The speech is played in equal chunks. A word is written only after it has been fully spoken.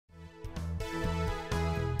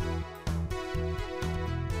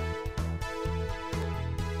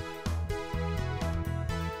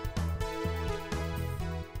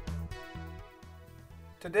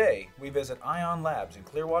Today, we visit Ion Labs in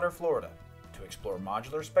Clearwater, Florida to explore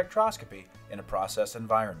modular spectroscopy in a process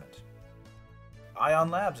environment.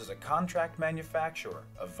 Ion Labs is a contract manufacturer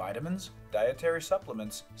of vitamins, dietary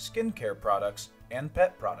supplements, skincare products, and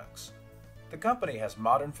pet products. The company has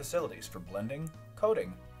modern facilities for blending,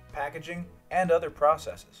 coating, packaging, and other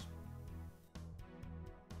processes.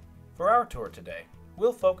 For our tour today,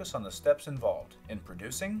 we'll focus on the steps involved in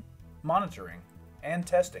producing, monitoring, and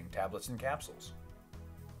testing tablets and capsules.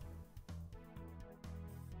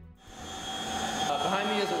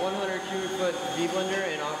 Behind me is a 100 cubic foot V-blender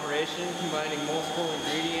in operation, combining multiple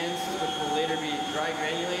ingredients which will later be dry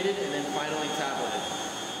granulated and then finally tableted.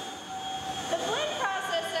 The blend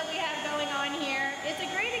process that we have going on here is a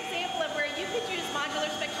great example of where you could use modular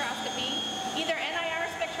spectroscopy, either NIR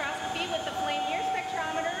spectroscopy with the flame ear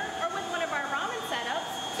spectrometer or with one of our Raman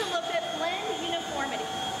setups to look at blend uniformity.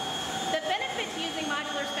 The benefit to using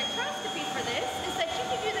modular spectroscopy for this is that you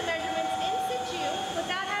can do the measurements in situ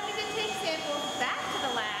without having to take samples back to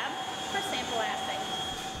the lab for sample assay.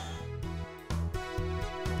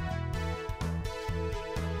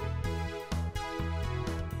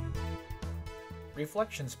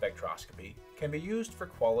 Reflection spectroscopy can be used for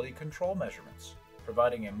quality control measurements,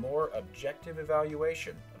 providing a more objective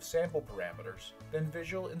evaluation of sample parameters than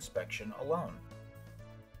visual inspection alone.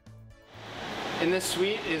 In this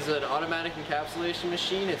suite is an automatic encapsulation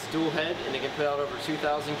machine. It's dual head and it can put out over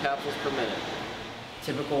 2,000 capsules per minute.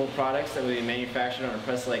 Typical products that we manufacture on a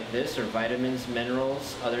press like this are vitamins,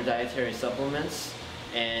 minerals, other dietary supplements,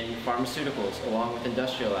 and pharmaceuticals, along with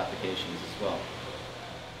industrial applications as well.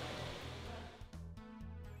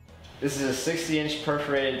 This is a 60-inch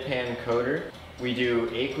perforated pan coater. We do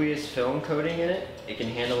aqueous film coating in it. It can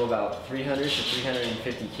handle about 300 to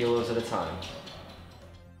 350 kilos at a time.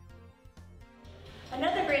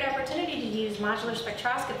 Another great opportunity to use modular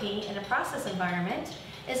spectroscopy in a process environment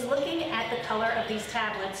is looking at the color of these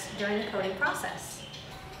tablets during the coating process.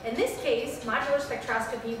 In this case, modular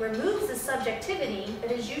spectroscopy removes the subjectivity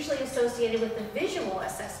that is usually associated with the visual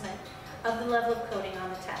assessment of the level of coating on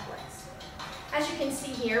the tablets. As you can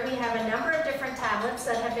see here, we have a number of different tablets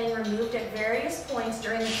that have been removed at various points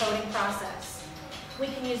during the coating process. We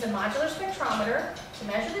can use a modular spectrometer to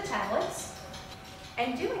measure the tablets.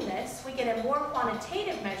 And doing this, we get a more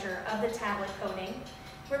quantitative measure of the tablet coating,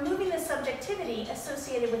 removing the subjectivity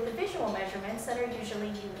associated with the visual measurements that are usually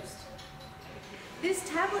used. This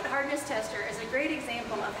tablet hardness tester is a great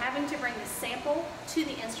example of having to bring the sample to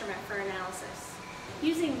the instrument for analysis.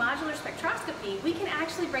 Using modular spectroscopy, we can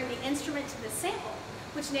actually bring the instrument to the sample,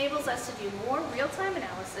 which enables us to do more real-time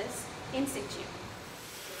analysis in situ.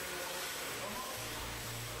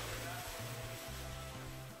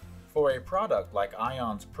 For a product like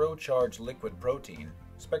Ion's ProCharge liquid protein,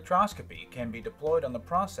 spectroscopy can be deployed on the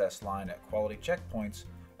process line at quality checkpoints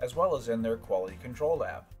as well as in their quality control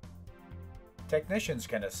lab. Technicians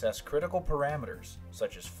can assess critical parameters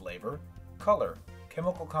such as flavor, color,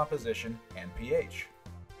 chemical composition, and pH.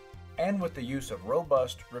 And with the use of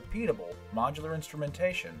robust, repeatable, modular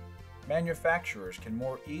instrumentation, manufacturers can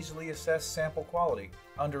more easily assess sample quality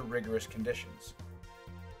under rigorous conditions.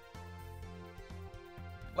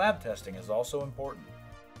 Lab testing is also important.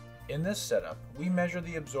 In this setup, we measure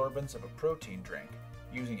the absorbance of a protein drink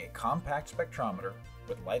using a compact spectrometer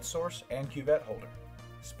with light source and cuvette holder.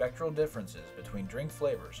 Spectral differences between drink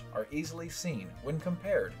flavors are easily seen when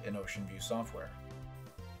compared in OceanView software.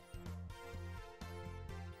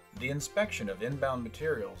 The inspection of inbound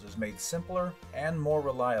materials is made simpler and more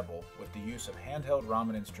reliable with the use of handheld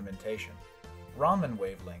Raman instrumentation. Raman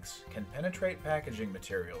wavelengths can penetrate packaging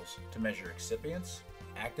materials to measure excipients,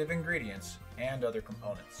 active ingredients, and other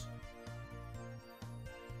components.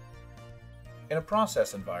 In a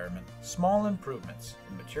process environment, small improvements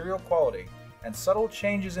in material quality and subtle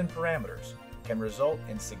changes in parameters can result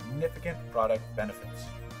in significant product benefits.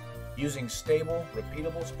 Using stable,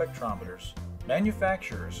 repeatable spectrometers,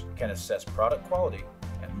 manufacturers can assess product quality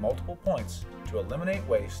at multiple points to eliminate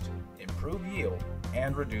waste, improve yield,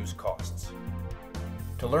 and reduce costs.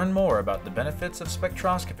 To learn more about the benefits of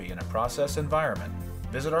spectroscopy in a process environment,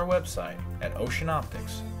 visit our website at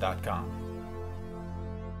oceanoptics.com.